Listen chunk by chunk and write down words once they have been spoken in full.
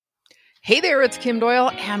Hey there, it's Kim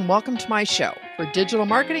Doyle, and welcome to my show where digital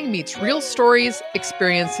marketing meets real stories,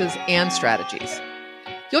 experiences, and strategies.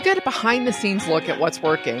 You'll get a behind-the-scenes look at what's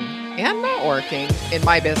working and not working in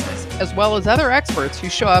my business, as well as other experts who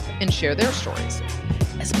show up and share their stories.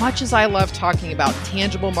 As much as I love talking about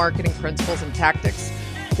tangible marketing principles and tactics,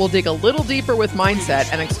 we'll dig a little deeper with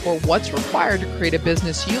mindset and explore what's required to create a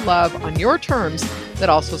business you love on your terms that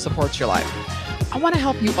also supports your life. I want to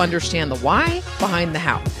help you understand the why behind the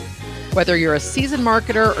how. Whether you're a seasoned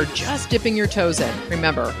marketer or just dipping your toes in,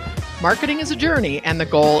 remember, marketing is a journey and the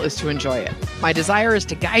goal is to enjoy it. My desire is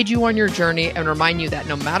to guide you on your journey and remind you that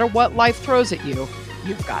no matter what life throws at you,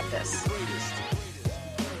 you've got this.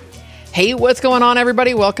 Hey, what's going on,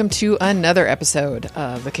 everybody? Welcome to another episode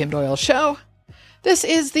of The Kim Doyle Show. This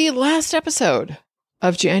is the last episode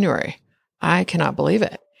of January. I cannot believe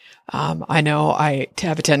it. I know I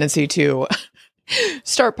have a tendency to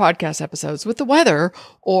start podcast episodes with the weather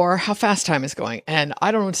or how fast time is going. And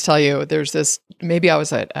I don't know what to tell you. There's this, maybe I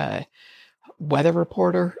was a weather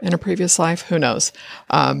reporter in a previous life. Who knows?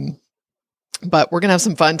 But we're going to have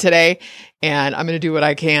some fun today. And I'm going to do what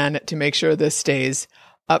I can to make sure this stays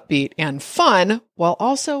upbeat and fun while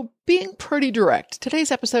also being pretty direct.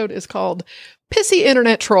 Today's episode is called Pissy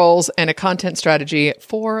Internet Trolls and a Content Strategy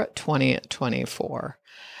for 2024.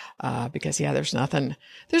 Because there's nothing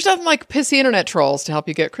like pissy internet trolls to help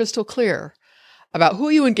you get crystal clear about who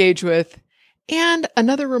you engage with, and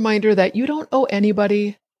another reminder that you don't owe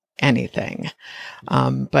anybody anything.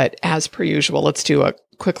 But as per usual, let's do a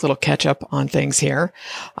quick little catch up on things here,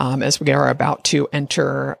 as we are about to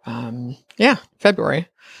enter, February.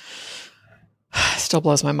 Still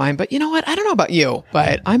blows my mind, but you know what? I don't know about you,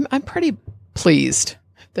 but I'm pretty pleased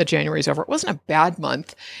that January's over. It wasn't a bad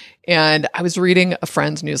month. And I was reading a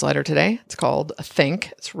friend's newsletter today. It's called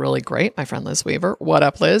Think. It's really great. My friend Liz Weaver. What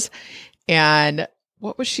up, Liz? And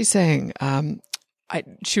what was she saying?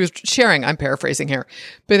 She was sharing, I'm paraphrasing here,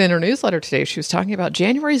 but in her newsletter today, she was talking about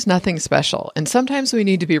January's nothing special. And sometimes we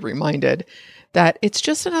need to be reminded that it's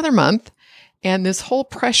just another month. And this whole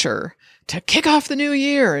pressure to kick off the new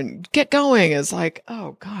year and get going is like,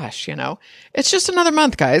 oh gosh, it's just another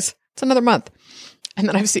month, guys. It's another month. And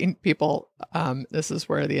then I've seen people, this is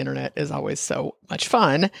where the internet is always so much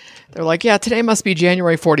fun. They're like, yeah, today must be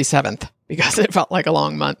January 47th because it felt like a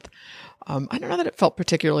long month. I don't know that it felt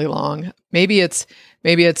particularly long. Maybe it's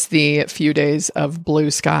the few days of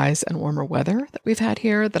blue skies and warmer weather that we've had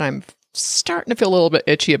here that I'm starting to feel a little bit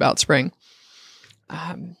itchy about spring.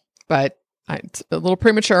 But it's a little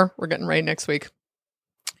premature. We're getting rain next week.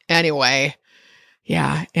 Anyway,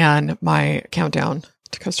 yeah, and my countdown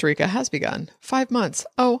to Costa Rica has begun. 5 months.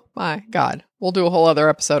 Oh my God. We'll do a whole other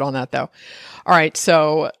episode on that though. All right.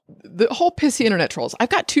 So the whole pissy internet trolls. I've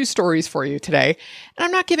got two stories for you today, and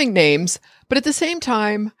I'm not giving names, but at the same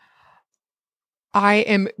time, I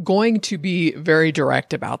am going to be very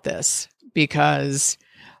direct about this because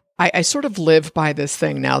I sort of live by this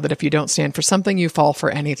thing now that if you don't stand for something, you fall for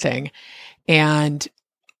anything. And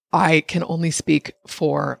I can only speak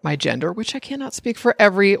for my gender, which I cannot speak for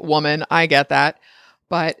every woman. I get that.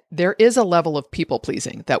 But there is a level of people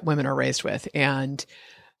pleasing that women are raised with. And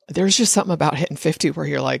there's just something about hitting 50 where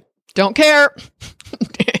you're like, don't care,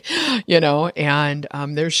 and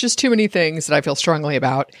there's just too many things that I feel strongly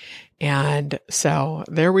about. And so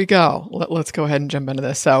there we go. Let's go ahead and jump into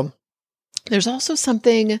this. So there's also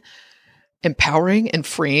something empowering and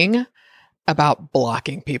freeing about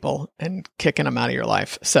blocking people and kicking them out of your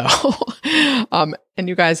life. So, and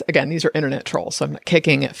you guys, again, these are internet trolls. So I'm not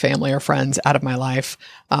kicking family or friends out of my life.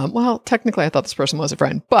 Well, technically I thought this person was a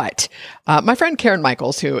friend, but, my friend Karen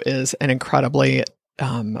Michaels, who is an incredibly,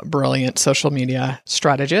 brilliant social media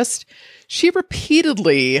strategist, she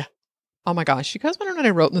repeatedly, oh my gosh, you guys want to know what I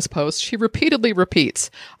wrote in this post? She repeatedly repeats.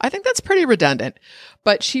 I think that's pretty redundant,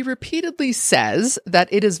 but she repeatedly says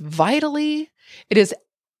that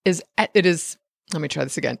let me try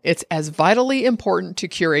this again. It's as vitally important to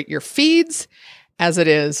curate your feeds as it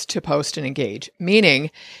is to post and engage. Meaning,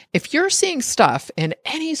 if you're seeing stuff in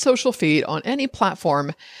any social feed on any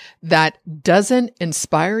platform that doesn't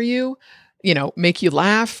inspire you, make you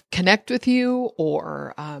laugh, connect with you,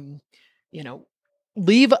 or,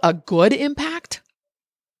 leave a good impact,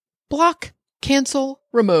 block, cancel,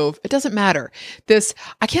 remove. It doesn't matter.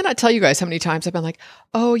 I cannot tell you guys how many times I've been like,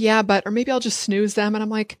 oh yeah, or maybe I'll just snooze them. And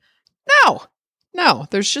I'm like, no,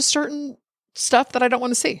 there's just certain stuff that I don't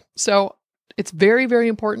want to see. So it's very, very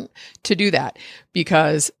important to do that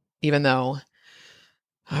because even though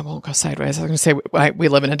I won't go sideways, I was going to say we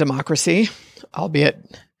live in a democracy,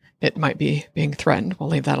 albeit it might be being threatened. We'll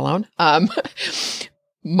leave that alone.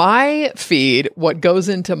 my feed, what goes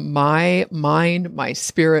into my mind, my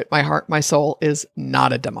spirit, my heart, my soul is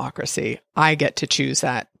not a democracy. I get to choose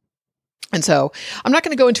that. And so I'm not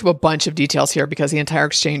going to go into a bunch of details here because the entire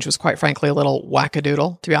exchange was quite frankly a little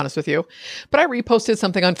wackadoodle, to be honest with you. But I reposted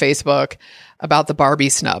something on Facebook about the Barbie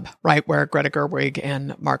snub, right? Where Greta Gerwig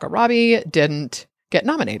and Margot Robbie didn't get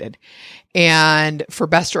nominated and for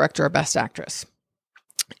Best Director or Best Actress.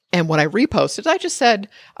 And what I reposted, I just said,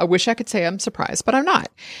 I wish I could say I'm surprised, but I'm not.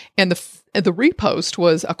 And the repost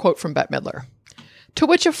was a quote from Bette Midler, to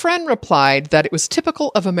which a friend replied that it was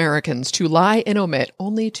typical of Americans to lie and omit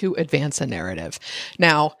only to advance a narrative.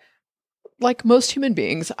 Now, like most human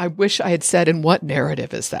beings, I wish I had said, in what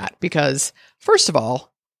narrative is that? Because first of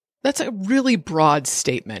all, that's a really broad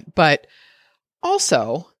statement, but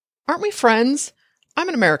also, aren't we friends? I'm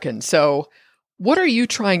an American, so what are you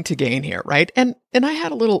trying to gain here, right? And I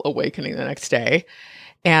had a little awakening the next day,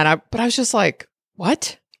 but I was just like,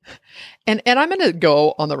 what? And I'm going to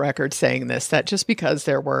go on the record saying this, that just because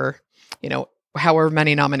there were, however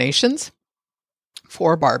many nominations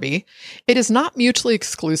for Barbie, it is not mutually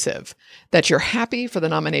exclusive that you're happy for the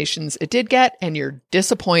nominations it did get and you're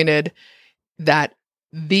disappointed that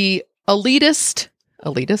the elitist,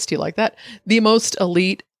 you like that? The most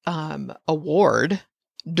elite award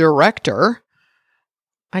director,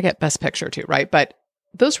 I get Best Picture too, right? But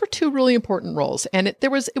those were two really important roles. And it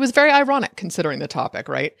was very ironic considering the topic,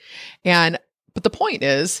 right? But the point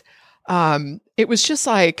is, it was just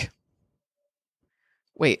like,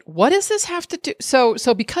 wait, what does this have to do?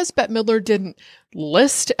 So because Bette Midler didn't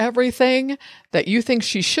list everything that you think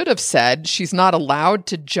she should have said, she's not allowed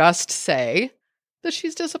to just say that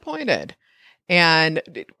she's disappointed. And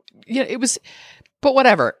it was, but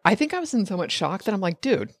whatever. I think I was in so much shock that I'm like,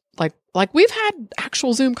 dude, like we've had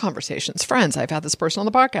actual Zoom conversations, friends. I've had this person on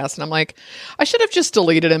the podcast and I'm like, I should have just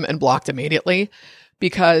deleted him and blocked immediately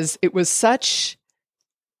because it was such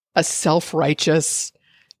a self-righteous,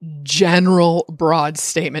 general, broad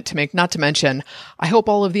statement to make. Not to mention, I hope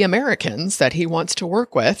all of the Americans that he wants to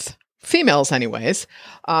work with, females anyways,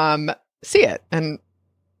 see it and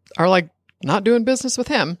are like not doing business with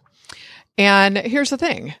him. And here's the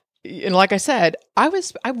thing. And like I said, I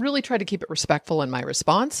really tried to keep it respectful in my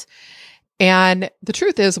response. And the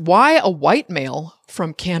truth is, why a white male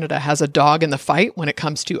from Canada has a dog in the fight when it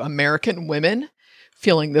comes to American women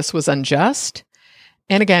feeling this was unjust.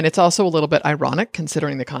 And again, it's also a little bit ironic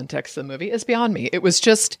considering the context of the movie is beyond me. It was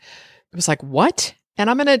like, what?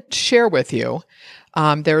 And I'm going to share with you,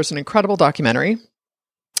 there's an incredible documentary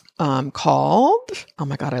called, oh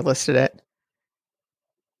my God, I listed it.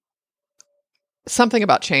 Something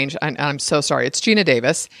About Change. I'm so sorry. It's Gina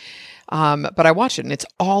Davis. But I watched it and it's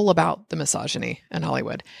all about the misogyny in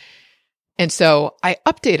Hollywood. And so I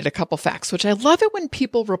updated a couple facts, which I love it when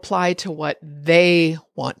people reply to what they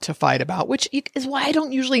want to fight about, which is why I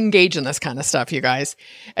don't usually engage in this kind of stuff, you guys.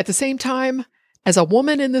 At the same time, as a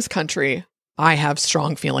woman in this country, I have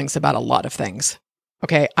strong feelings about a lot of things.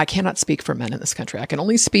 Okay. I cannot speak for men in this country. I can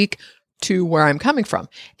only speak to where I'm coming from.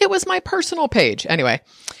 It was my personal page. Anyway.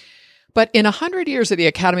 But in 100 years of the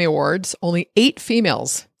Academy Awards, only 8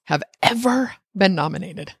 females have ever been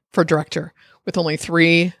nominated for director, with only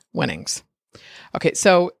 3 winnings. Okay,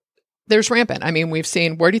 so there's rampant. I mean, we've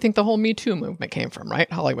seen, where do you think the whole Me Too movement came from,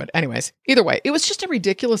 right? Hollywood. Anyways, either way, it was just a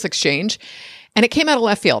ridiculous exchange. And it came out of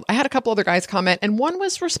left field. I had a couple other guys comment, and one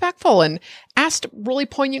was respectful and asked really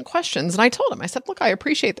poignant questions. And I told him, I said, look, I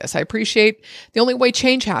appreciate this. I appreciate the only way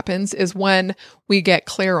change happens is when we get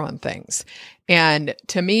clear on things. And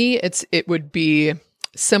to me, it would be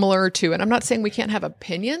similar to, and I'm not saying we can't have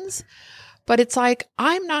opinions, but it's like,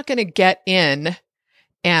 I'm not going to get in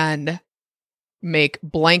and make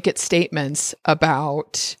blanket statements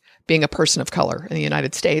about being a person of color in the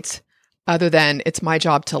United States, other than it's my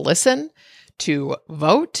job to listen, to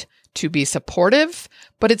vote, to be supportive,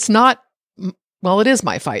 but it's not, well, it is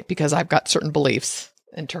my fight because I've got certain beliefs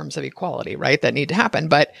in terms of equality, right, that need to happen.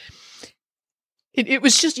 But it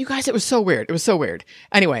was just, you guys, it was so weird. It was so weird.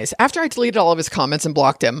 Anyways, after I deleted all of his comments and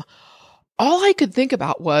blocked him, all I could think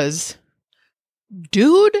about was,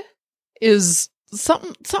 dude, is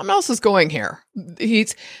something else is going here.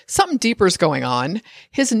 Something deeper is going on.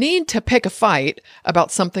 His need to pick a fight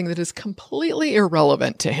about something that is completely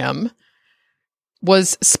irrelevant to him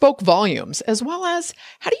spoke volumes, as well as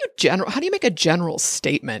how do you make a general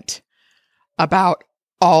statement about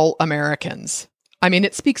all Americans? I mean,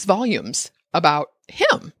 it speaks volumes about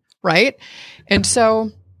him, right? And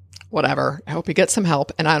so, whatever. I hope he gets some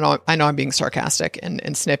help. And I know I'm being sarcastic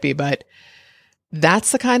and snippy, but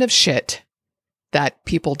that's the kind of shit that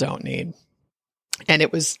people don't need. And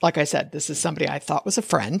it was, like I said, this is somebody I thought was a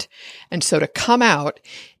friend. And so to come out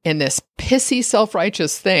in this pissy,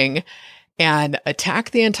 self-righteous thing and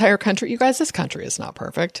attack the entire country, you guys, this country is not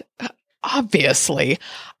perfect. Obviously.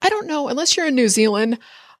 I don't know, unless you're in New Zealand,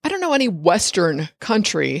 I don't know any Western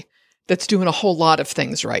country that's doing a whole lot of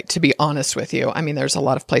things right, to be honest with you. I mean, there's a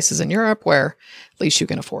lot of places in Europe where at least you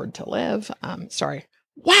can afford to live. Sorry.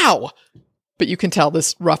 Wow. But you can tell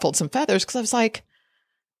this ruffled some feathers because I was like,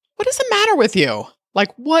 what is the matter with you?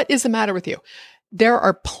 Like, what is the matter with you? There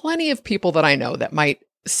are plenty of people that I know that might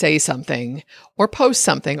say something or post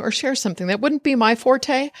something or share something that wouldn't be my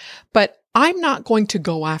forte, but I'm not going to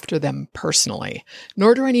go after them personally,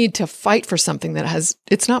 nor do I need to fight for something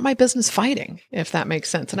it's not my business fighting, if that makes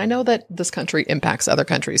sense. And I know that this country impacts other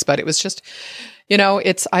countries, but it was just,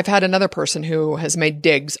 I've had another person who has made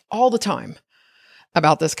digs all the time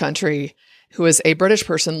about this country, who is a British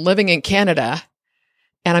person living in Canada.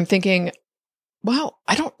 And I'm thinking, well,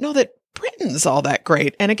 I don't know that Britain's all that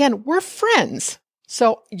great. And again, we're friends.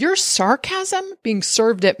 So your sarcasm being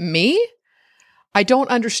served at me, I don't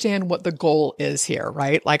understand what the goal is here,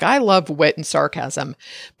 right? Like, I love wit and sarcasm,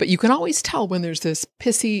 but you can always tell when there's this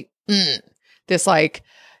pissy, this like,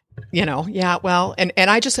 yeah, well, and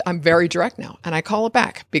I'm very direct now, and I call it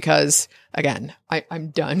back because, again, I'm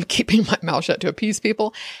done keeping my mouth shut to appease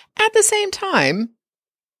people. At the same time,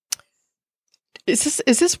 is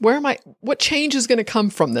this what change is going to come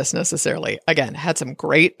from this necessarily? Again, had some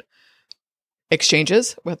great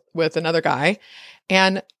exchanges with another guy,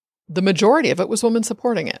 and the majority of it was women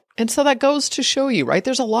supporting it. And so that goes to show you, right?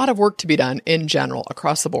 There's a lot of work to be done in general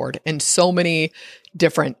across the board in so many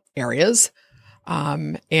different areas.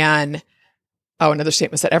 Another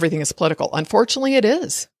statement was that everything is political. Unfortunately, it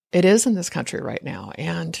is. It is in this country right now.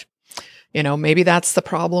 And, maybe that's the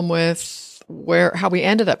problem with how we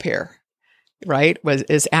ended up here, right?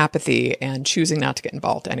 Is apathy and choosing not to get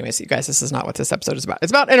involved. Anyways, you guys, this is not what this episode is about.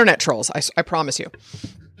 It's about internet trolls. I promise you.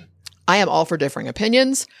 I am all for differing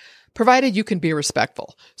opinions, provided you can be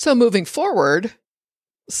respectful. So moving forward,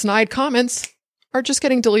 snide comments are just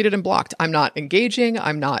getting deleted and blocked. I'm not engaging.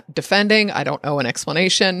 I'm not defending. I don't owe an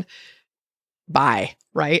explanation. Bye,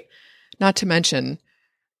 right? Not to mention,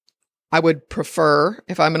 I would prefer,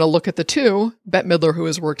 if I'm going to look at the two, Bette Midler, who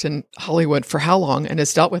has worked in Hollywood for how long and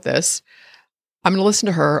has dealt with this, I'm going to listen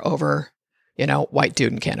to her over, white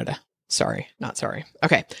dude in Canada. Sorry, not sorry.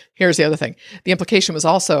 Okay, here's the other thing. The implication was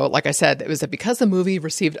also, like I said, it was that because the movie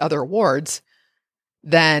received other awards,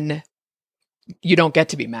 then you don't get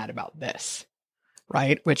to be mad about this,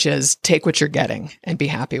 right? Which is take what you're getting and be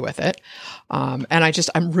happy with it. And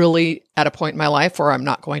I'm really at a point in my life where I'm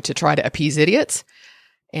not going to try to appease idiots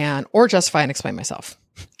or justify and explain myself.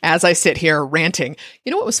 As I sit here ranting,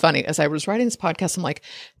 what was funny? As I was writing this podcast, I'm like,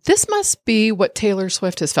 this must be what Taylor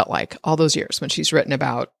Swift has felt like all those years when she's written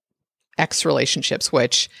about ex relationships,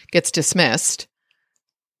 which gets dismissed,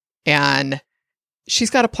 and she's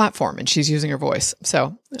got a platform and she's using her voice.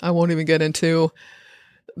 So I won't even get into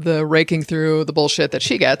the raking through the bullshit that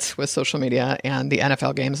she gets with social media and the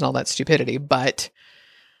NFL games and all that stupidity. But,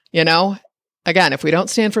 again, if we don't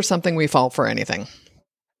stand for something, we fall for anything.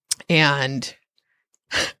 And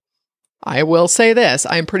I will say this,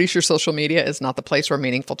 I'm pretty sure social media is not the place where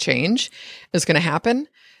meaningful change is going to happen,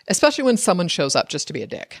 especially when someone shows up just to be a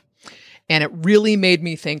dick. And it really made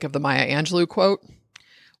me think of the Maya Angelou quote,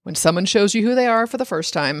 when someone shows you who they are for the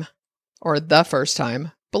first time,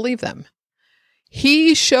 believe them.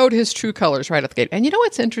 He showed his true colors right at the gate. And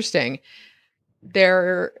what's interesting?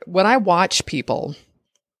 When I watch people,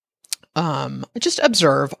 I just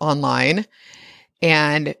observe online,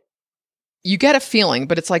 and you get a feeling,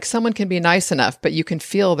 but it's like someone can be nice enough, but you can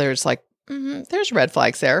feel there's there's red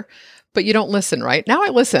flags there, but you don't listen, right? Now I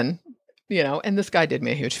listen, and this guy did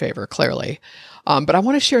me a huge favor, clearly. But I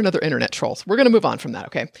want to share another internet troll. We're going to move on from that,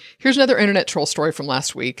 okay? Here's another internet troll story from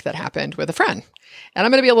last week that happened with a friend. And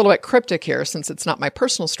I'm going to be a little bit cryptic here since it's not my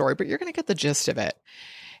personal story, but you're going to get the gist of it.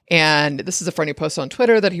 And this is a friend who posted on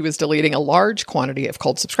Twitter that he was deleting a large quantity of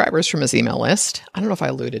cold subscribers from his email list. I don't know if I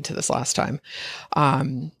alluded to this last time,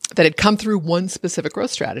 that had come through one specific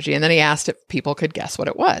growth strategy. And then he asked if people could guess what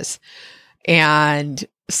it was. And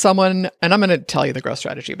I'm going to tell you the growth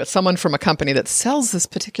strategy, but someone from a company that sells this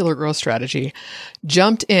particular growth strategy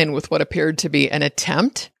jumped in with what appeared to be an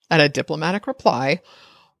attempt at a diplomatic reply,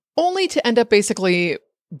 only to end up basically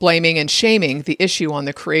blaming and shaming the issue on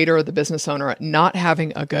the creator or the business owner not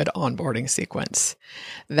having a good onboarding sequence.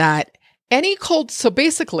 So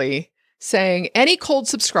basically saying any cold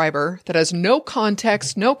subscriber that has no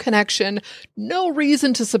context, no connection, no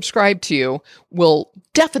reason to subscribe to you will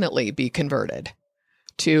definitely be converted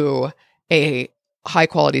to a high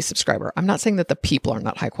quality subscriber. I'm not saying that the people are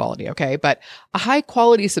not high quality, okay? But a high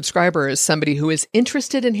quality subscriber is somebody who is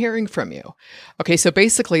interested in hearing from you. Okay, so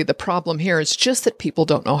basically the problem here is just that people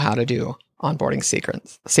don't know how to do onboarding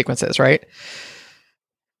sequences, right?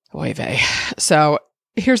 Oy vey. So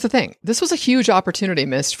here's the thing. This was a huge opportunity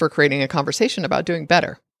missed for creating a conversation about doing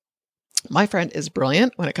better. My friend is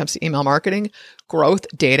brilliant when it comes to email marketing, growth,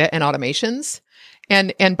 data, and automations.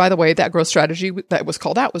 And by the way, that growth strategy that was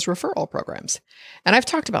called out was referral programs. And I've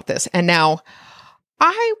talked about this. And now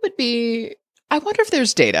I wonder if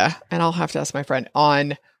there's data, and I'll have to ask my friend,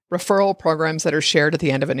 on referral programs that are shared at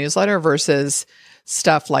the end of a newsletter versus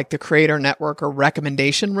stuff like the Creator Network or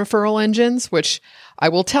recommendation referral engines, which I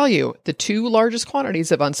will tell you, the two largest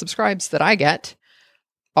quantities of unsubscribes that I get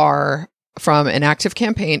are from an Active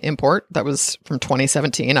Campaign import that was from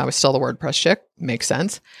 2017. I was still the WordPress chick. Makes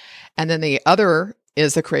sense. And then the other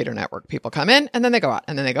is the Creator Network. People come in and then they go out,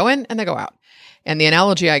 and then they go in and they go out. And the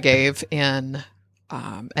analogy I gave in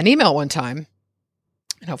an email one time,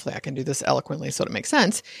 and hopefully I can do this eloquently so it makes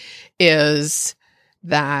sense, is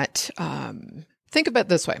that think about it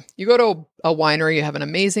this way. You go to a winery, you have an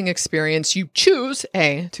amazing experience. You choose,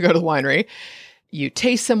 to go to the winery. You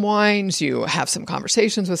taste some wines, you have some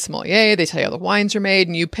conversations with sommelier, they tell you how the wines are made,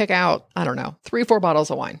 and you pick out, 3-4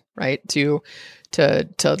 bottles of wine, right? To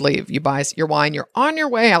leave. You buy your wine, you're on your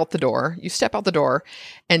way out the door, you step out the door,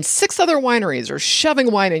 and 6 other wineries are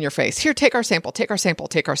shoving wine in your face. Here, take our sample, take our sample,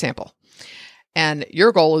 take our sample. And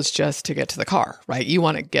your goal is just to get to the car, right? You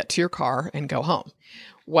want to get to your car and go home.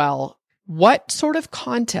 Well, what sort of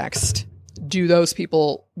context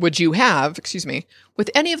would you have, with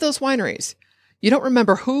any of those wineries? You don't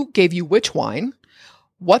remember who gave you which wine,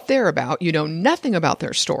 what they're about. You know nothing about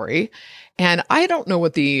their story. And I don't know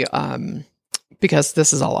what because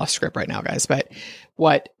this is all off script right now, guys, but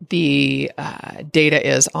what the data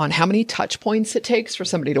is on how many touch points it takes for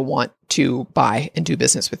somebody to want to buy and do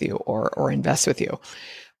business with you or invest with you.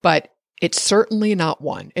 But it's certainly not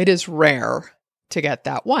one. It is rare to get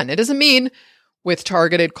that one. It doesn't mean with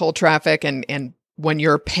targeted cold traffic and when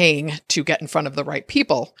you're paying to get in front of the right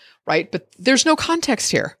people, right? But there's no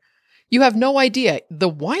context here. You have no idea. The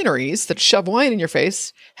wineries that shove wine in your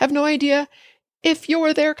face have no idea if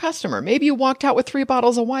you're their customer. Maybe you walked out with 3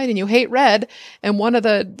 bottles of wine and you hate red, and one of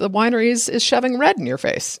the wineries is shoving red in your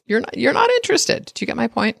face. You're not interested. Do you get my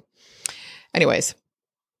point? Anyways,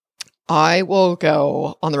 I will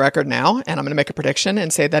go on the record now, and I'm going to make a prediction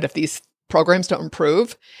and say that if these programs don't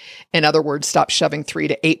improve, in other words, stop shoving 3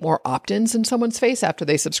 to 8 more opt-ins in someone's face after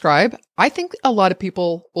they subscribe, I think a lot of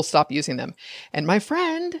people will stop using them. And my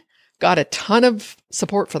friend got a ton of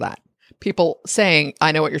support for that. People saying,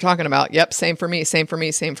 I know what you're talking about. Yep, same for me, same for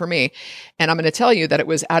me, same for me. And I'm going to tell you that it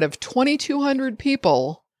was out of 2,200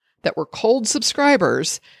 people that were cold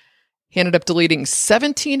subscribers, he ended up deleting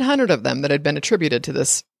 1,700 of them that had been attributed to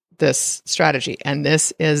this strategy. And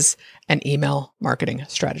this is an email marketing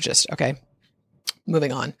strategist. Okay.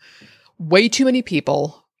 Moving on. Way too many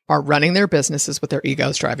people are running their businesses with their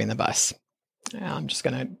egos driving the bus. I'm just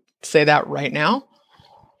going to say that right now.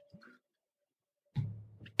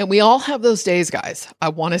 And we all have those days, guys. I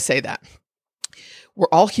want to say that. We're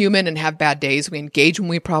all human and have bad days. We engage when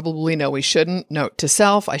we probably know we shouldn't. Note to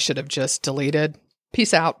self, I should have just deleted.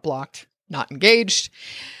 Peace out, blocked, not engaged.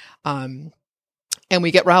 And we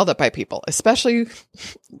get riled up by people, especially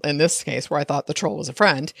in this case where I thought the troll was a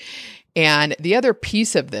friend. And the other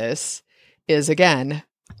piece of this is, again,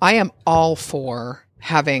 I am all for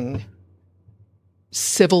having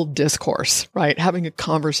civil discourse, right? Having a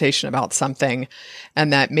conversation about something,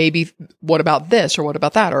 and that maybe, what about this or what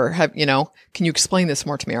about that? Or can you explain this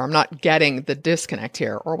more to me? Or I'm not getting the disconnect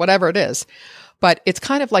here, or whatever it is. But it's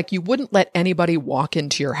kind of like you wouldn't let anybody walk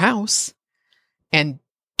into your house and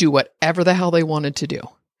do whatever the hell they wanted to do,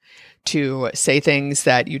 to say things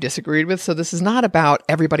that you disagreed with. So this is not about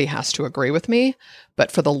everybody has to agree with me, but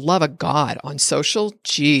for the love of God, on social,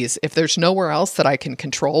 geez, if there's nowhere else that I can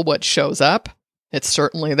control what shows up, it's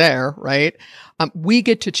certainly there, right? We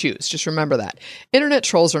get to choose. Just remember that. Internet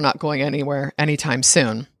trolls are not going anywhere anytime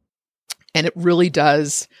soon. And it really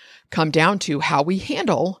does come down to how we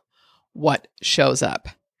handle what shows up.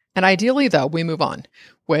 And ideally, though, we move on,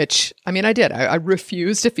 which, I did. I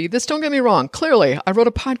refuse to feed this. Don't get me wrong. Clearly, I wrote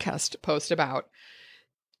a podcast post about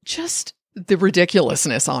just the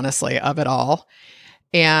ridiculousness, honestly, of it all.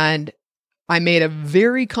 And I made a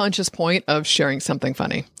very conscious point of sharing something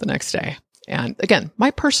funny the next day. And again,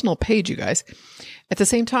 my personal page, you guys. At the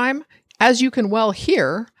same time, as you can well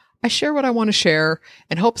hear, I share what I want to share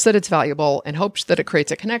in hopes that it's valuable, in hopes that it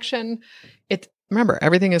creates a connection. Remember,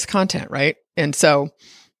 everything is content, right? And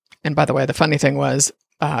by the way, the funny thing was,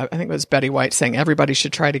 I think it was Betty White saying everybody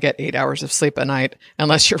should try to get 8 hours of sleep a night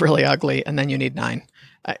unless you're really ugly, and then you need 9,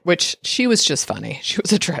 which she was just funny. She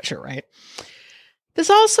was a treasure, right? This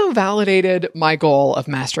also validated my goal of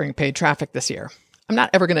mastering paid traffic this year. I'm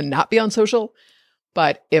not ever going to not be on social,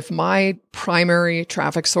 but if my primary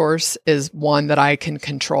traffic source is one that I can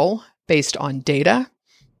control based on data,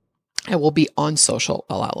 I will be on social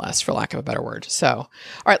a lot less, for lack of a better word. So, all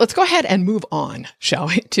right, let's go ahead and move on, shall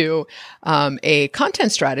we, to a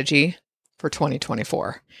content strategy for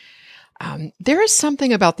 2024. There is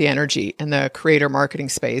something about the energy in the creator marketing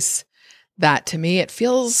space that, to me, it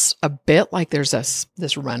feels a bit like there's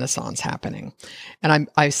this renaissance happening. And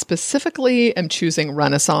I specifically am choosing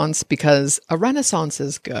renaissance because a renaissance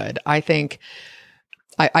is good. I think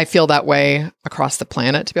I feel that way across the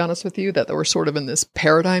planet, to be honest with you, that we're sort of in this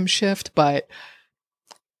paradigm shift, but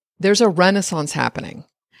there's a renaissance happening.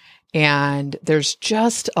 And there's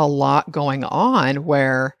just a lot going on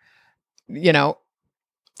where,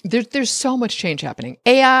 there's so much change happening.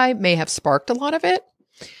 AI may have sparked a lot of it,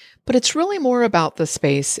 but it's really more about the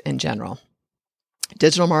space in general.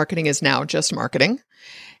 Digital marketing is now just marketing,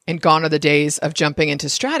 and gone are the days of jumping into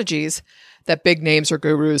strategies that big names or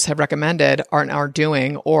gurus have recommended are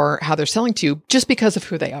doing, or how they're selling to you just because of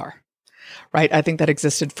who they are, right? I think that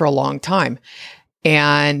existed for a long time.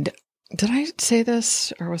 And did I say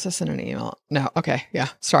this, or was this in an email? No. Okay. Yeah.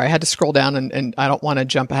 Sorry. I had to scroll down and I don't want to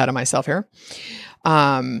jump ahead of myself here.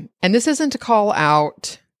 And this isn't to call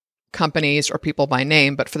out companies or people by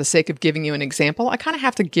name, but for the sake of giving you an example, I kind of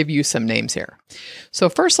have to give you some names here. So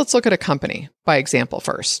first, let's look at a company by example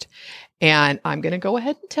first. And I'm going to go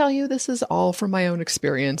ahead and tell you this is all from my own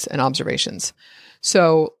experience and observations.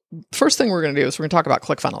 So first thing we're going to do is we're going to talk about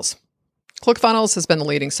ClickFunnels. ClickFunnels has been the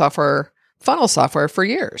leading funnel software for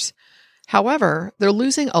years. However, they're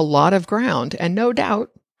losing a lot of ground and no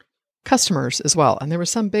doubt customers as well. And there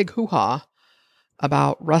was some big hoo-ha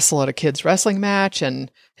about Russell at a kid's wrestling match,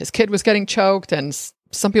 and his kid was getting choked, and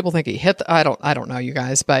some people think he hit I don't know, you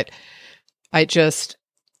guys, but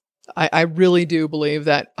I really do believe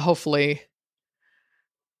that hopefully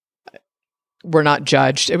we're not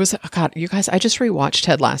judged. It was, God, you guys, I just rewatched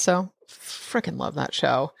Ted Lasso. Freaking love that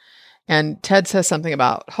show. And Ted says something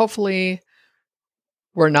about hopefully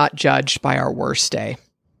we're not judged by our worst day.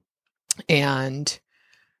 And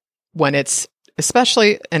when it's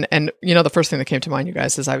especially, and the first thing that came to mind, you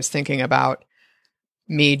guys, is I was thinking about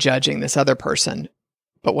me judging this other person.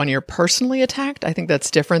 But when you're personally attacked, I think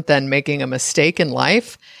that's different than making a mistake in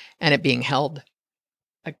life and it being held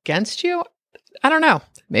against you. I don't know.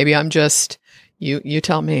 Maybe I'm just, you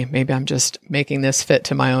tell me, maybe I'm just making this fit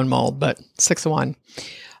to my own mold, but 6 of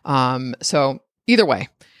 1. So either way,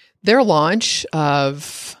 their launch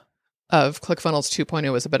of ClickFunnels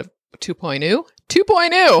 2.0 was a bit of 2.0.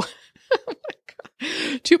 2.0.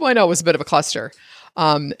 2.0 was a bit of a cluster.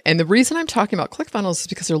 And the reason I'm talking about ClickFunnels is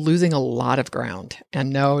because they're losing a lot of ground,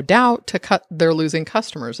 and no doubt they're losing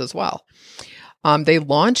customers as well. They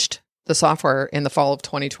launched the software in the fall of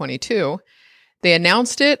 2022. They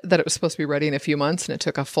announced that it was supposed to be ready in a few months, and it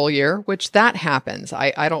took a full year, which that happens.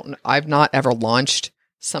 I've not ever launched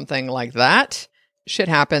something like that. Shit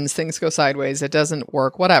happens. Things go sideways. It doesn't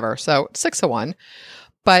work, whatever. So 6 of 1.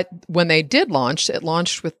 But when they did launch, it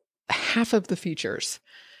launched with half of the features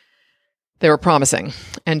they were promising.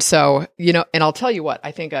 And so, and I'll tell you what,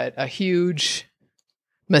 I think a huge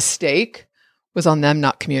mistake was on them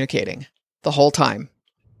not communicating the whole time.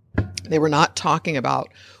 They were not talking about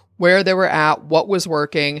where they were at, what was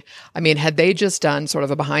working. I mean, had they just done sort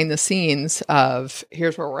of a behind the scenes of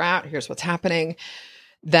here's where we're at, here's what's happening,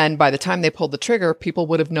 then by the time they pulled the trigger, people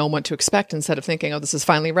would have known what to expect instead of thinking, oh, this is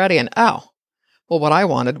finally ready. And well, what I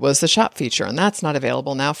wanted was the shop feature, and that's not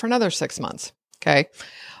available now for another 6 months. Okay.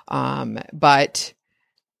 But,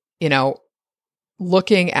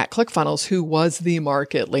 looking at ClickFunnels, who was the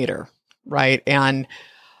market leader, right? And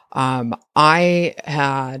I've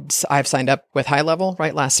signed up with High Level,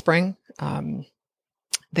 right, last spring.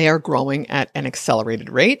 They are growing at an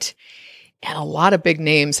accelerated rate. And a lot of big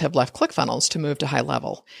names have left ClickFunnels to move to High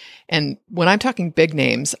Level. And when I'm talking big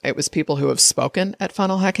names, it was people who have spoken at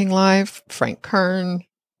Funnel Hacking Live, Frank Kern,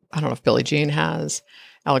 I don't know if Billie Jean has,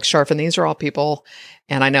 Alex Sharfin. These are all people.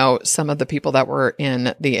 And I know some of the people that were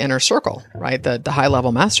in the inner circle, right? The high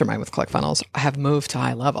level mastermind with ClickFunnels have moved to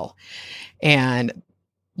High Level. And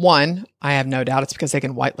one, I have no doubt it's because they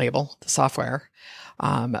can white label the software.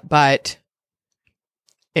 But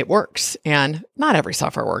it works, and not every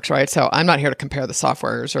software works, right? So I'm not here to compare the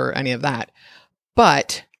softwares or any of that,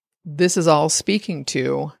 but this is all speaking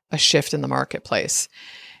to a shift in the marketplace.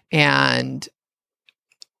 And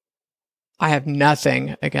I have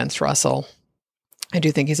nothing against Russell. I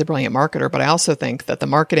do think he's a brilliant marketer, but I also think that the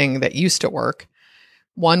marketing that used to work,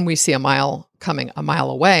 one, we see coming a mile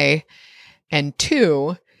away. And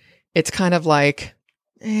two, it's kind of like,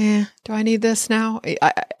 do I need this now?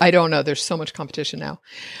 I don't know. There's so much competition now.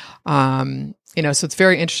 So it's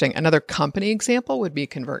very interesting. Another company example would be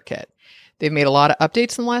ConvertKit. They've made a lot of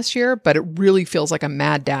updates in the last year, but it really feels like a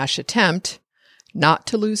mad dash attempt not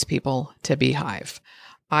to lose people to Beehive.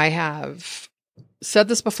 I have said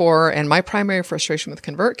this before, and my primary frustration with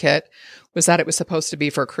ConvertKit was that it was supposed to be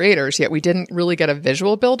for creators, yet we didn't really get a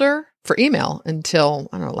visual builder for email until,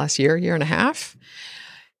 I don't know, last year and a half.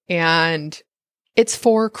 And it's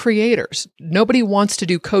for creators. Nobody wants to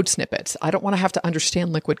do code snippets. I don't want to have to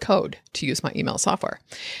understand liquid code to use my email software.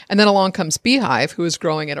 And then along comes Beehive, who is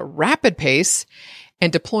growing at a rapid pace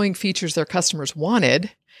and deploying features their customers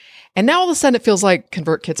wanted. And now all of a sudden it feels like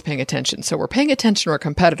ConvertKit's paying attention. So we're paying attention to our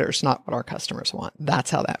competitors, not what our customers want.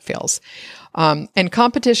 That's how that feels. And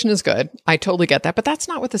competition is good. I totally get that, but that's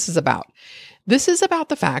not what this is about. This is about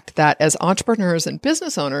the fact that as entrepreneurs and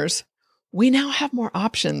business owners, we now have more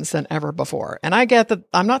options than ever before. And I get that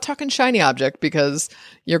I'm not talking shiny object because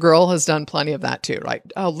your girl has done plenty of that too, right?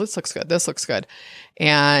 Oh, this looks good. This looks good.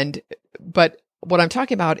 But what I'm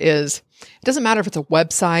talking about is it doesn't matter if it's a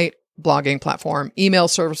website, blogging platform, email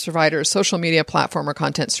service provider, social media platform, or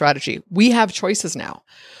content strategy. We have choices now,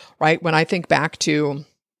 right? When I think back to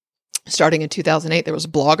starting in 2008, there was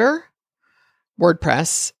Blogger,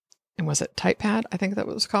 WordPress, and was it Typepad? I think that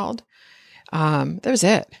was called. That was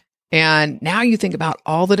it. And now you think about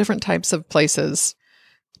all the different types of places.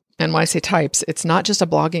 And when I say types, it's not just a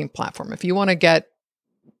blogging platform. If you want to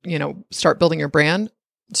start building your brand,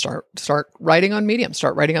 start writing on Medium,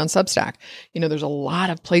 start writing on Substack. There's a lot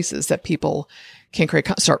of places that people can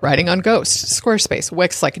start writing on Ghost, Squarespace,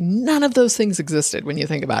 Wix. Like none of those things existed when you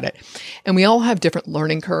think about it. And we all have different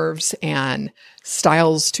learning curves and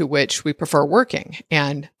styles to which we prefer working.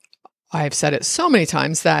 And I've said it so many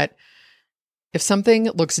times that if something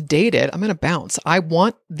looks dated, I'm going to bounce. I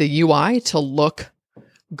want the UI to look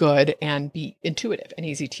good and be intuitive and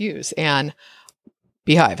easy to use. And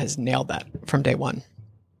Beehive has nailed that from day one.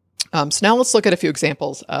 So now let's look at a few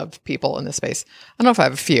examples of people in this space. I don't know if I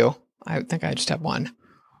have a few. I think I just have one.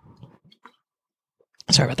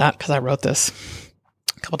 Sorry about that, because I wrote this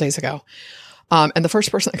a couple days ago. And the first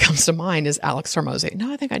person that comes to mind is Alex Hormozi.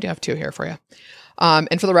 No, I think I do have two here for you.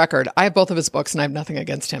 And for the record, I have both of his books and I have nothing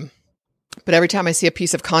against him. But every time I see a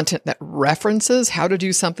piece of content that references how to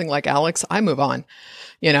do something like Alex, I move on.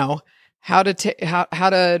 How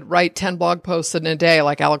to write 10 blog posts in a day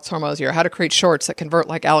like Alex Hormozi, or how to create shorts that convert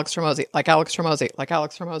like Alex Hormozi, like Alex Hormozi, like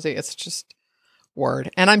Alex Hormozi. It's just word.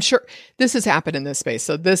 And I'm sure this has happened in this space.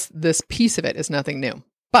 So this piece of it is nothing new.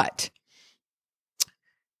 But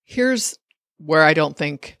here's where I don't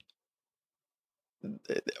think,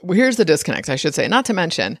 here's the disconnect, I should say. Not to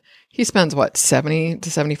mention, he spends $70,000 to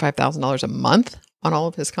 $75,000 a month on all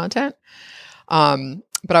of his content.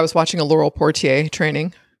 But I was watching a Laurel Portier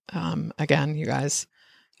training. Again, you guys,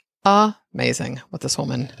 amazing what this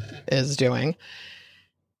woman is doing.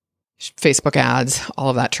 Facebook ads, all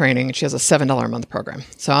of that training. She has a $7 a month program.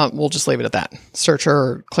 So we'll just leave it at that. Search her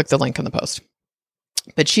or click the link in the post.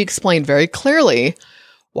 But she explained very clearly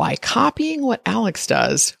why copying what Alex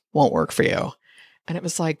does won't work for you. And it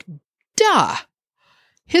was like, duh.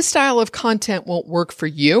 His style of content won't work for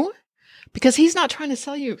you because he's not trying to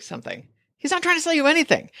sell you something. He's not trying to sell you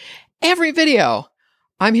anything. Every video,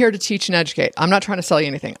 I'm here to teach and educate. I'm not trying to sell you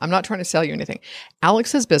anything. I'm not trying to sell you anything.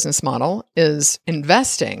 Alex's business model is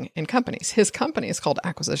investing in companies. His company is called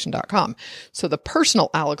acquisition.com. So the personal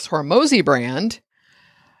Alex Hormozi brand,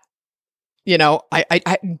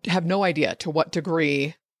 I have no idea to what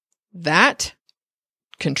degree that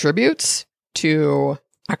contributes to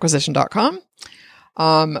acquisition.com.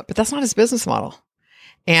 But that's not his business model.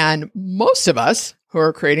 And most of us who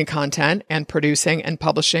are creating content and producing and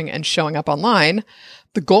publishing and showing up online,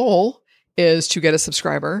 the goal is to get a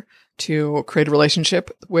subscriber, to create a relationship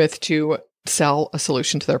with, to sell a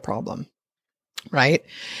solution to their problem, right?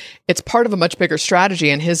 It's part of a much bigger strategy,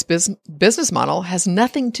 and his business model has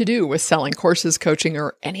nothing to do with selling courses, coaching,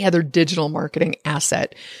 or any other digital marketing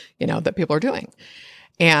asset, that people are doing.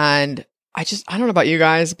 And I don't know about you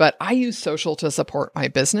guys, but I use social to support my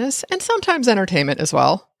business and sometimes entertainment as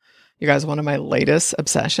well. You guys, one of my latest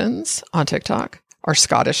obsessions on TikTok are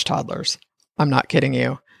Scottish toddlers. I'm not kidding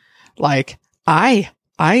you. Like, their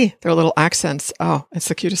little accents. Oh, it's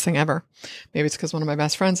the cutest thing ever. Maybe it's because one of my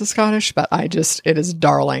best friends is Scottish, but it is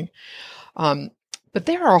darling. But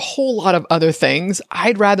there are a whole lot of other things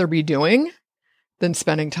I'd rather be doing than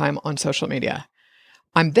spending time on social media.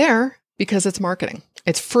 I'm there because it's marketing.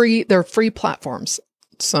 It's free. They're free platforms.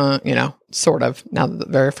 So, sort of, now that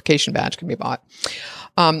the verification badge can be bought.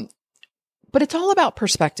 But it's all about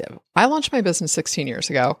perspective. I launched my business 16 years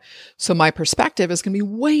ago. So my perspective is going to be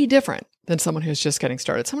way different than someone who's just getting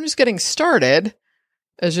started. Someone who's getting started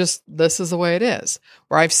is just, this is the way it is.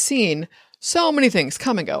 Where I've seen so many things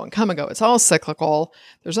come and go and come and go. It's all cyclical.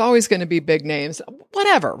 There's always going to be big names,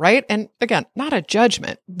 whatever, right? And again, not a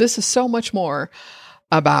judgment. This is so much more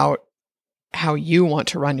about how you want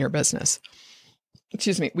to run your business.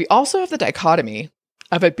 Excuse me. We also have the dichotomy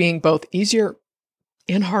of it being both easier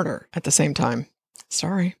and harder at the same time.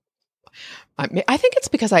 Sorry. I think it's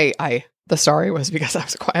because the sorry was because I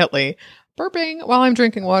was quietly burping while I'm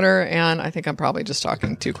drinking water. And I think I'm probably just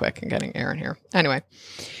talking too quick and getting air in here. Anyway,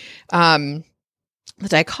 the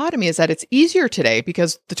dichotomy is that it's easier today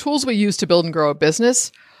because the tools we use to build and grow a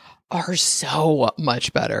business are so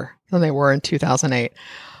much better than they were in 2008.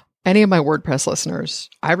 Any of my WordPress listeners,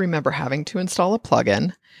 I remember having to install a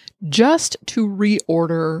plugin just to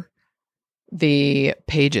reorder the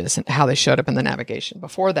pages and how they showed up in the navigation.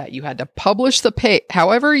 Before that, you had to publish the page.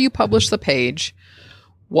 However you publish the page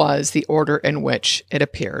was the order in which it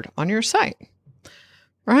appeared on your site.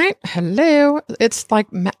 Right? Hello. It's like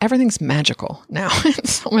everything's magical now.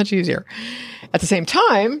 It's so much easier. At the same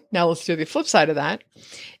time, now let's do the flip side of that.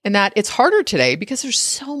 And that it's harder today because there's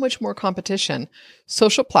so much more competition.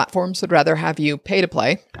 Social platforms would rather have you pay to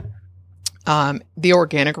play. The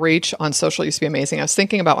organic reach on social used to be amazing. I was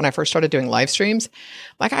thinking about when I first started doing live streams,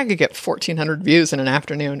 like I could get 1,400 views in an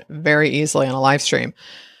afternoon very easily on a live stream.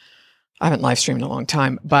 I haven't live streamed in a long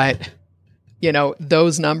time, but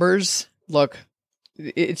those numbers, look,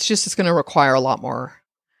 it's going to require a lot more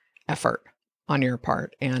effort on your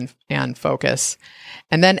part and focus,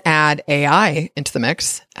 and then add AI into the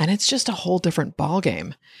mix. And it's just a whole different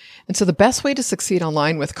ballgame. And so the best way to succeed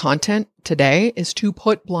online with content today is to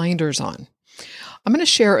put blinders on. I'm going to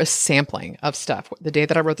share a sampling of stuff the day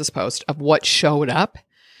that I wrote this post of what showed up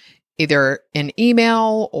either in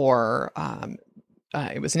email or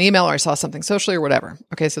it was an email or I saw something socially or whatever.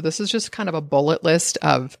 Okay. So this is just kind of a bullet list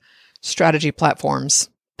of strategy platforms,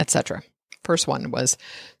 etc. First one was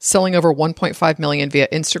selling over 1.5 million via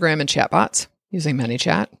Instagram and chatbots using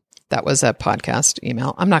ManyChat. That was a podcast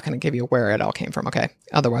email. I'm not going to give you where it all came from, okay?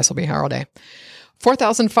 Otherwise, we'll be here all day.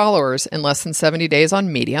 4,000 followers in less than 70 days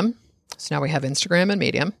on Medium. So now we have Instagram and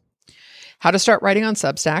Medium. How to start writing on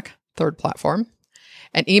Substack, third platform.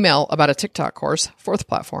 An email about a TikTok course, fourth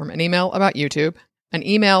platform. An email about YouTube. An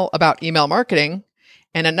email about email marketing.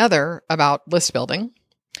 And another about list building.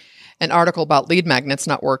 An article about lead magnets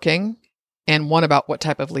not working. And one about what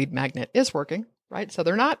type of lead magnet is working, right? So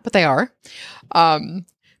they're not, but they are.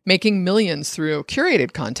 Making millions through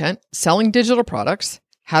curated content, selling digital products,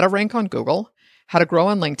 how to rank on Google, how to grow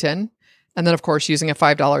on LinkedIn, and then, of course, using a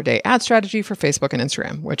 $5 a day ad strategy for Facebook and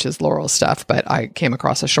Instagram, which is Laurel's stuff, but I came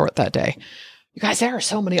across a short that day. You guys, there are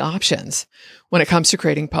so many options when it comes to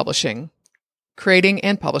creating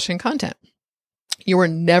and publishing content. You are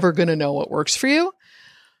never going to know what works for you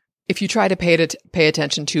if you try to pay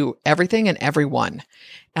attention to everything and everyone.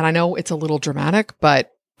 And I know it's a little dramatic,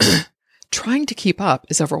 but trying to keep up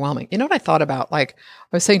is overwhelming. You know what I thought about? Like,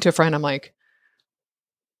 I was saying to a friend, I'm like,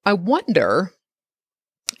 I wonder,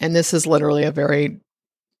 and this is literally a very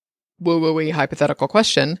woo-woo-y hypothetical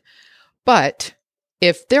question, but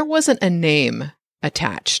if there wasn't a name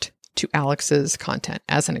attached to Alex's content,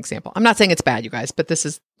 as an example, I'm not saying it's bad, you guys, but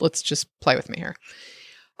let's just play with me here.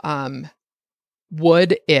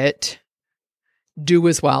 Would it do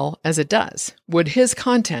as well as it does? Would his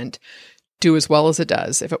content do as well as it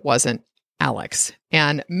does if it wasn't Alex?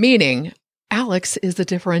 And meaning Alex is the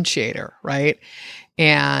differentiator, right?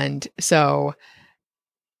 And so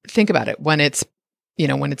think about it. When it's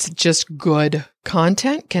just good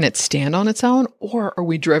content, can it stand on its own? Or are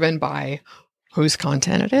we driven by whose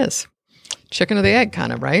content it is? Chicken or the egg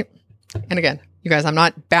kind of, right? And again, you guys, I'm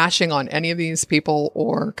not bashing on any of these people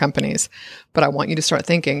or companies, but I want you to start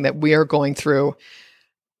thinking that we are going through,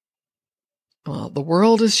 well, the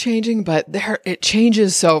world is changing, but it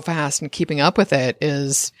changes so fast, and keeping up with it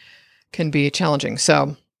can be challenging.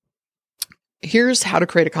 So here's how to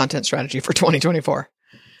create a content strategy for 2024.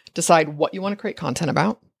 Decide what you want to create content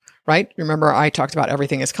about, right? Remember, I talked about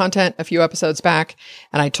everything as content a few episodes back,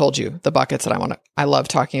 and I told you the buckets that I love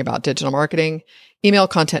talking about: digital marketing, email,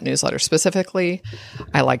 content, newsletter specifically.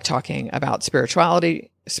 I like talking about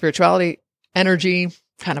spirituality, energy,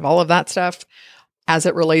 kind of all of that stuff as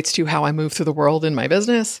it relates to how I move through the world in my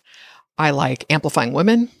business. I like amplifying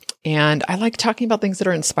women, and I like talking about things that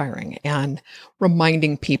are inspiring and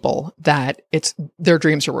reminding people that their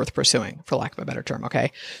dreams are worth pursuing, for lack of a better term.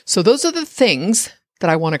 Okay. So those are the things that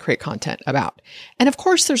I want to create content about. And of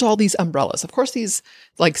course, there's all these umbrellas. Of course, these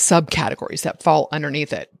like subcategories that fall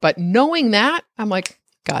underneath it. But knowing that, I'm like,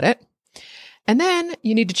 got it. And then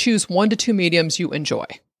you need to choose 1 to 2 mediums you enjoy.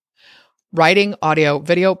 Writing, audio,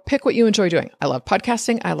 video, pick what you enjoy doing. I love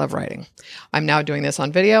podcasting. I love writing. I'm now doing this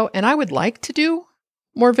on video, and I would like to do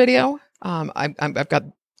more video. I've got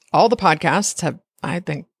all the podcasts there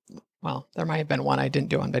might have been one I didn't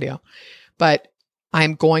do on video, but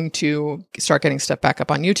I'm going to start getting stuff back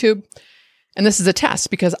up on YouTube. And this is a test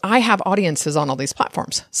because I have audiences on all these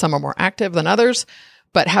platforms. Some are more active than others,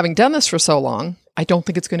 but having done this for so long, I don't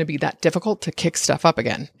think it's going to be that difficult to kick stuff up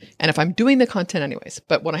again. And if I'm doing the content anyways,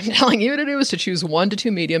 but what I'm telling you to do is to choose 1 to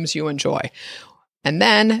 2 mediums you enjoy, and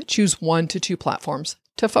then choose 1 to 2 platforms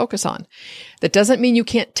to focus on. That doesn't mean you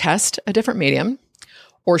can't test a different medium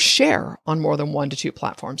or share on more than 1 to 2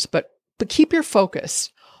 platforms, but keep your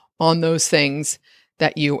focus on those things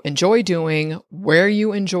that you enjoy doing, where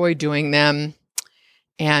you enjoy doing them,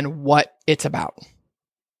 and what it's about.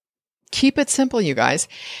 Keep it simple, you guys.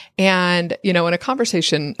 And, in a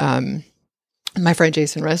conversation, my friend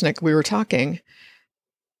Jason Resnick, we were talking,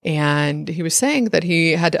 and he was saying that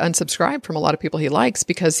he had to unsubscribe from a lot of people he likes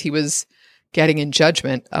because he was getting in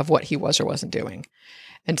judgment of what he was or wasn't doing.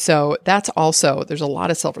 And so that's also, there's a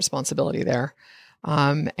lot of self-responsibility there.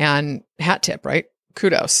 And hat tip, right?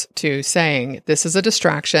 Kudos to saying this is a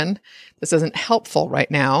distraction. This isn't helpful right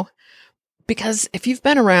now. Because if you've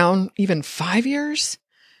been around even 5 years,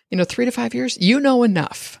 3 to 5 years, you know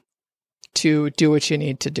enough to do what you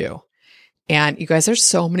need to do. And you guys, there's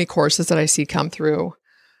so many courses that I see come through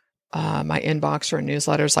my inbox or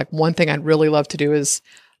newsletters. Like one thing I'd really love to do is,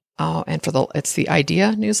 it's the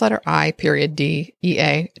IDEA newsletter,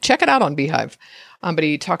 I.DEA. Check it out on Beehive. But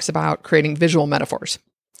he talks about creating visual metaphors.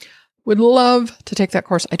 Would love to take that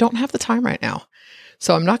course. I don't have the time right now.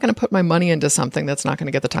 So I'm not going to put my money into something that's not going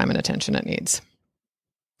to get the time and attention it needs.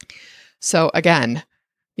 So again,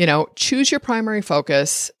 choose your primary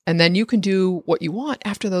focus, and then you can do what you want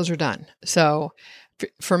after those are done. So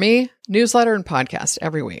for me, newsletter and podcast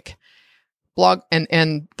every week. Blog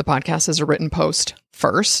and the podcast is a written post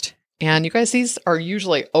first. And you guys, these are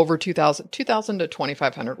usually over 2,000 to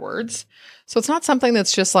 2,500 words. So it's not something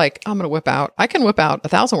that's just like, I'm going to whip out. I can whip out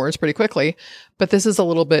 1,000 words pretty quickly, but this is a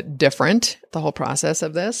little bit different, the whole process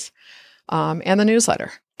of this, and the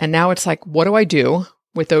newsletter. And now it's like, what do I do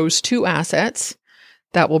with those 2 assets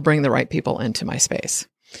that will bring the right people into my space?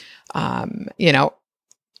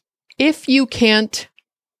 If you can't,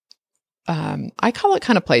 I call it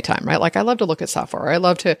kind of playtime, right? Like I love to look at software. I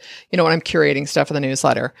love to, when I'm curating stuff for the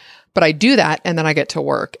newsletter, but I do that and then I get to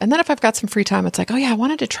work. And then if I've got some free time, it's like, oh yeah, I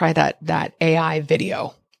wanted to try that AI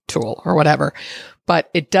video tool or whatever, but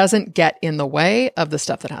it doesn't get in the way of the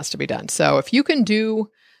stuff that has to be done. So if you can do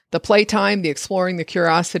the playtime, the exploring, the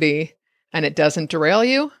curiosity, and it doesn't derail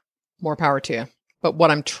you, more power to you. But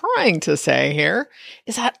what I'm trying to say here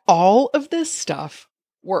is that all of this stuff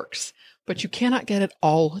works, but you cannot get it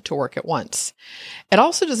all to work at once. It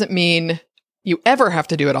also doesn't mean you ever have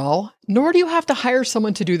to do it all, nor do you have to hire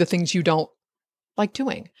someone to do the things you don't like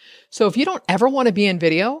doing. So if you don't ever want to be in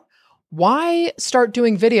video, why start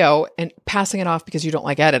doing video and passing it off because you don't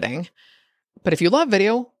like editing? But if you love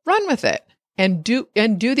video, run with it and do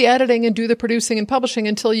the editing and do the producing and publishing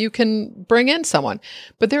until you can bring in someone.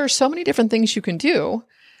 But there are so many different things you can do,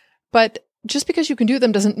 but just because you can do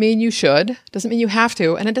them doesn't mean you should, doesn't mean you have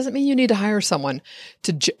to, and it doesn't mean you need to hire someone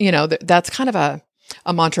to, that's kind of a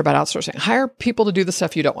mantra about outsourcing. Hire people to do the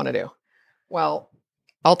stuff you don't want to do. Well,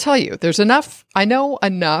 I'll tell you, there's enough. I know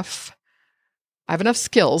enough. I have enough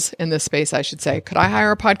skills in this space, I should say. Could I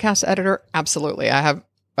hire a podcast editor? Absolutely. I have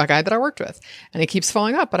a guy that I worked with, and he keeps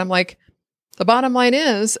following up, but I'm like, the bottom line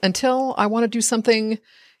is, until I want to do something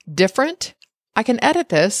different, I can edit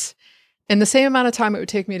this in the same amount of time it would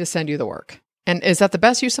take me to send you the work. And is that the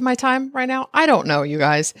best use of my time right now? I don't know, you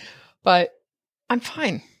guys, but I'm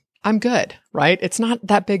fine. I'm good, right? It's not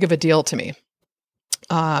that big of a deal to me.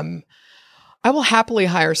 I will happily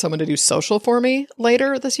hire someone to do social for me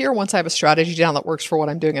later this year once I have a strategy down that works for what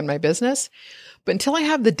I'm doing in my business. But until I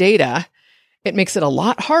have the data, it makes it a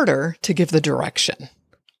lot harder to give the direction,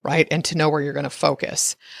 right? And to know where you're going to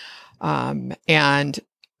focus. And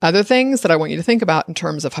other things that I want you to think about in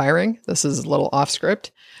terms of hiring, this is a little off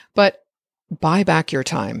script, but buy back your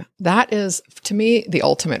time. That is, to me, the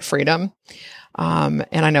ultimate freedom. And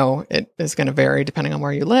I know it is going to vary depending on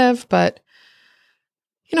where you live, but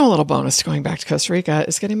a little bonus to going back to Costa Rica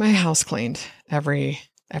is getting my house cleaned every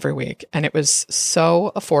week. And it was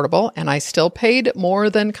so affordable, and I still paid more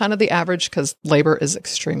than kind of the average because labor is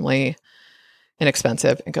extremely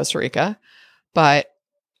inexpensive in Costa Rica. But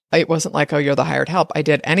it wasn't like, oh, you're the hired help. I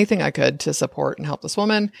did anything I could to support and help this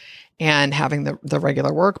woman and having the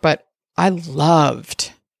regular work. But I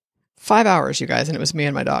loved 5 hours, you guys. And it was me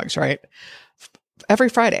and my dogs, right? Every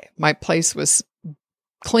Friday, my place was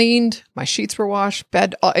cleaned. My sheets were washed,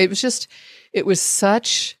 bed. It was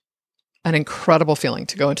such an incredible feeling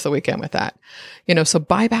to go into the weekend with that, so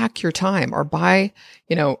buy back your time or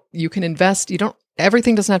you can invest.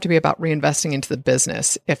 Everything doesn't have to be about reinvesting into the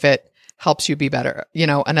business if it helps you be better.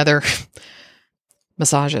 Another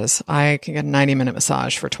massages. I can get a 90-minute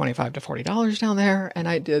massage for $25 to $40 down there. And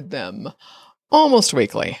I did them almost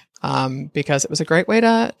weekly because it was a great way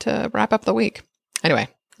to wrap up the week. Anyway,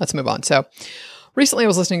 let's move on. So recently I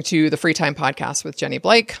was listening to the Free Time podcast with Jenny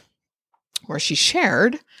Blake, where she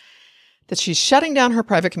shared that she's shutting down her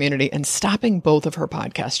private community and stopping both of her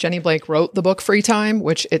podcasts. Jenny Blake wrote the book Free Time,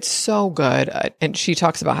 which it's so good. And she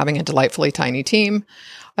talks about having a delightfully tiny team.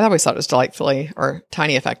 I always thought it was delightfully or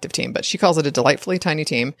tiny effective team, but she calls it a delightfully tiny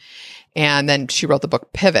team. And then she wrote the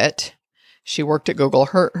book Pivot. She worked at Google.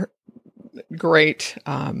 Her great,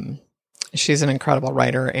 she's an incredible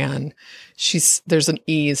writer and there's an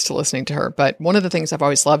ease to listening to her. But one of the things I've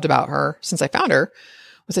always loved about her since I found her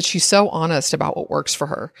was that she's so honest about what works for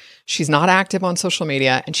her. She's not active on social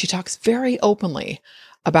media, and she talks very openly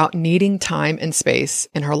about needing time and space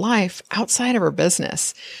in her life outside of her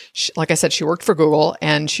business. Like I said, she worked for Google,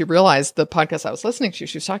 and she realized the podcast I was listening to,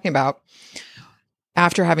 she was talking about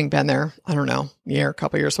after having been there, I don't know, a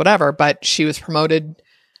couple years, whatever, but she was promoted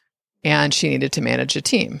and she needed to manage a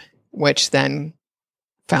team, which then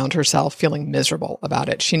found herself feeling miserable about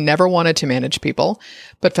it. She never wanted to manage people,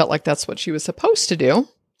 but felt like that's what she was supposed to do.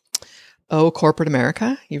 Oh, corporate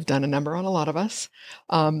America, you've done a number on a lot of us.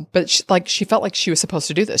 But she felt like she was supposed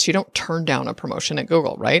to do this. You don't turn down a promotion at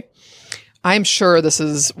Google, right? I'm sure this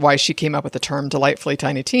is why she came up with the term delightfully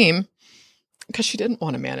tiny team, because she didn't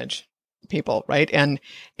want to manage people, right? And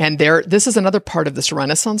this is another part of this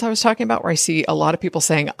renaissance I was talking about, where I see a lot of people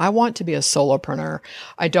saying, I want to be a solopreneur.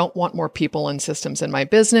 I don't want more people and systems in my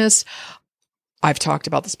business. I've talked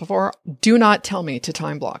about this before. Do not tell me to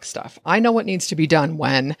time block stuff. I know what needs to be done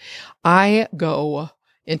when I go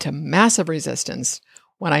into massive resistance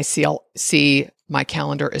when I see my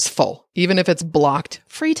calendar is full, even if it's blocked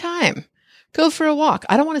free time. Go for a walk.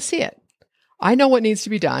 I don't want to see it. I know what needs to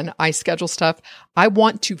be done. I schedule stuff. I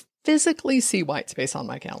want to physically see white space on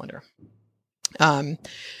my calendar.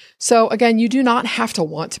 So again, you do not have to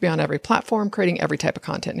want to be on every platform creating every type of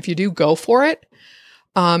content. If you do, go for it.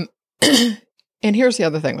 And here's the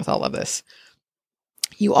other thing with all of this.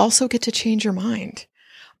 You also get to change your mind.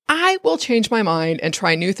 I will change my mind and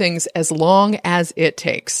try new things as long as it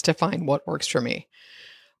takes to find what works for me.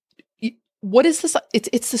 What is this?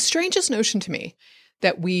 It's the strangest notion to me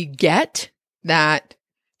that we get that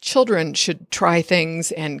children should try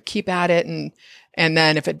things and keep at it. And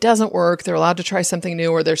then if it doesn't work, they're allowed to try something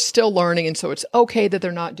new, or they're still learning. And so it's okay that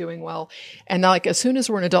they're not doing well. And like, as soon as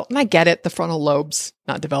we're an adult, and I get it, the frontal lobe's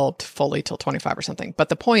not developed fully till 25 or something. But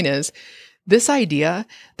the point is this idea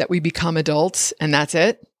that we become adults and that's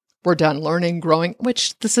it. We're done learning, growing,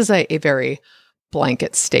 which this is a very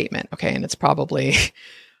blanket statement. Okay. And it's probably,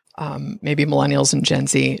 maybe millennials and Gen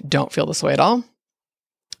Z don't feel this way at all,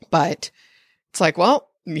 but it's like, well,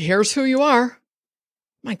 here's who you are.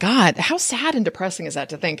 My God, how sad and depressing is that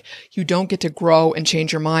to think you don't get to grow and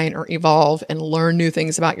change your mind or evolve and learn new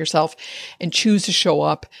things about yourself and choose to show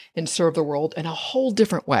up and serve the world in a whole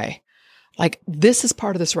different way. Like, this is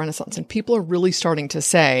part of this renaissance, and people are really starting to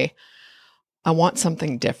say, I want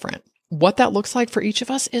something different. What that looks like for each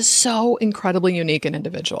of us is so incredibly unique and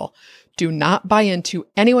individual. Do not buy into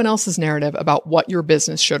anyone else's narrative about what your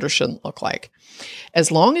business should or shouldn't look like.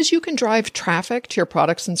 As long as you can drive traffic to your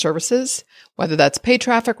products and services, whether that's paid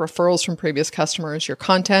traffic, referrals from previous customers, your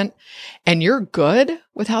content, and you're good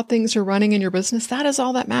with how things are running in your business, that is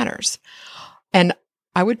all that matters. And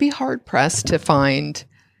I would be hard pressed to find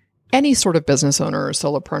any sort of business owner or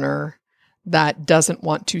solopreneur that doesn't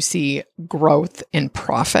want to see growth in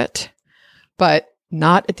profit, but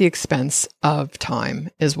not at the expense of time,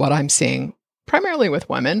 is what I'm seeing primarily with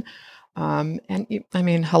women.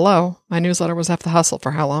 Hello, my newsletter was F the Hustle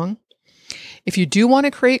for how long? If you do want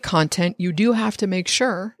to create content, you do have to make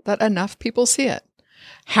sure that enough people see it.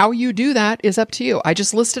 How you do that is up to you. I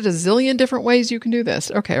just listed a zillion different ways you can do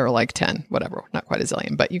this. Okay, or like 10, whatever, not quite a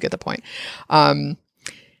zillion, but you get the point.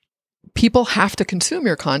 People have to consume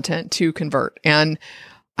your content to convert. And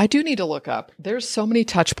I do need to look up. There's so many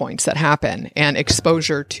touch points that happen and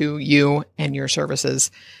exposure to you and your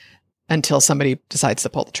services until somebody decides to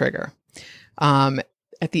pull the trigger.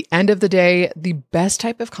 At the end of the day, the best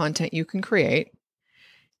type of content you can create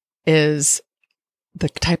is the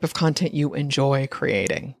type of content you enjoy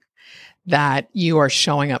creating, that you are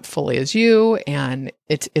showing up fully as you. And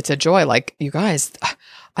it's a joy. Like, you guys,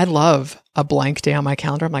 I love a blank day on my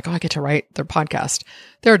calendar. I'm like, oh, I get to write their podcast.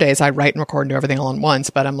 There are days I write and record and do everything all at once,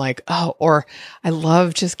 but I'm like, oh, or I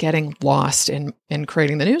love just getting lost in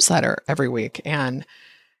creating the newsletter every week and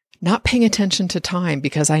not paying attention to time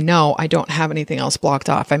because I know I don't have anything else blocked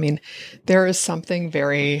off. I mean, there is something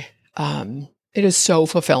very, it is so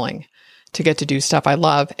fulfilling to get to do stuff I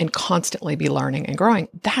love and constantly be learning and growing.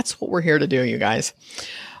 That's what we're here to do, you guys.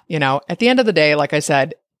 You know, at the end of the day, like I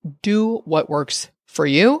said, do what works for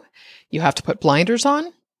you. You have to put blinders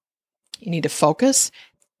on. You need to focus.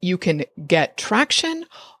 You can get traction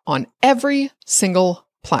on every single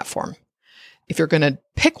platform. If you're going to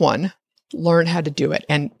pick one, learn how to do it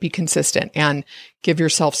and be consistent and give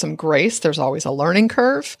yourself some grace. There's always a learning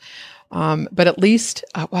curve. But at least,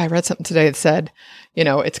 I read something today that said, you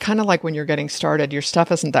know, it's kind of like when you're getting started, your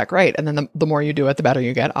stuff isn't that great. And then the more you do it, the better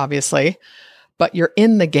you get, obviously. But you're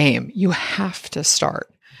in the game. You have to start.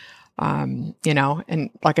 You know, and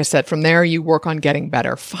like I said, from there, you work on getting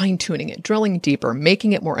better, fine tuning it, drilling deeper,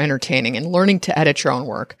 making it more entertaining, and learning to edit your own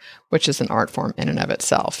work, which is an art form in and of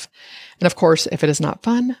itself. And of course, if it is not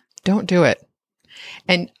fun, don't do it.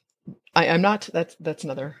 And I'm not, that's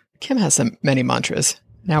another, Kim has many mantras.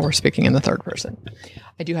 Now we're speaking in the third person.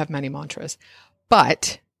 I do have many mantras,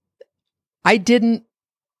 but I didn't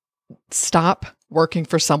stop working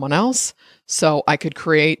for someone else so I could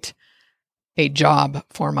create a job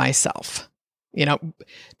for myself. You know,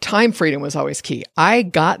 time freedom was always key. I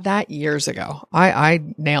got that years ago. I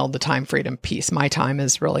nailed the time freedom piece. My time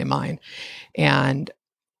is really mine.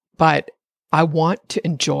 But I want to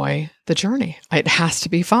enjoy the journey. It has to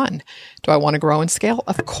be fun. Do I want to grow and scale?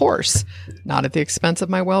 Of course, not at the expense of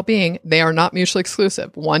my well-being. They are not mutually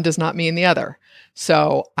exclusive. One does not mean the other.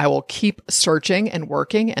 So I will keep searching and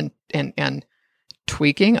working and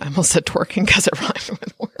tweaking. I almost said twerking because it rhymed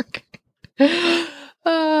with work.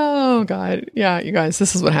 Oh God. Yeah, you guys,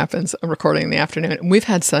 this is what happens. I'm recording in the afternoon and we've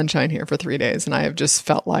had sunshine here for 3 days and I have just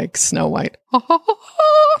felt like Snow White.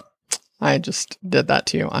 I just did that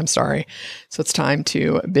to you. I'm sorry. So it's time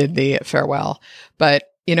to bid thee farewell.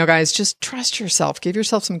 But, you know, guys, just trust yourself, give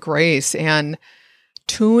yourself some grace and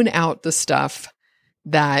tune out the stuff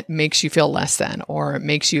that makes you feel less than, or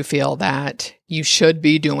makes you feel that you should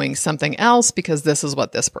be doing something else because this is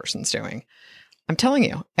what this person's doing. I'm telling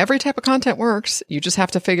you, every type of content works. You just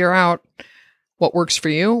have to figure out what works for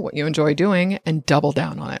you, what you enjoy doing, and double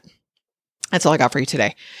down on it. That's all I got for you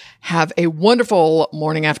today. Have a wonderful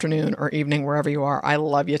morning, afternoon, or evening, wherever you are. I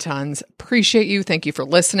love you tons. Appreciate you. Thank you for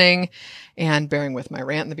listening and bearing with my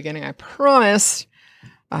rant in the beginning. I promised,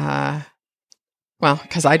 because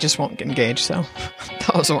I just won't engage, so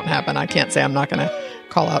those won't happen. I can't say I'm not going to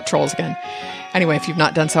call out trolls again. Anyway, if you've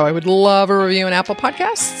not done so, I would love a review on Apple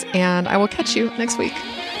Podcasts, and I will catch you next week.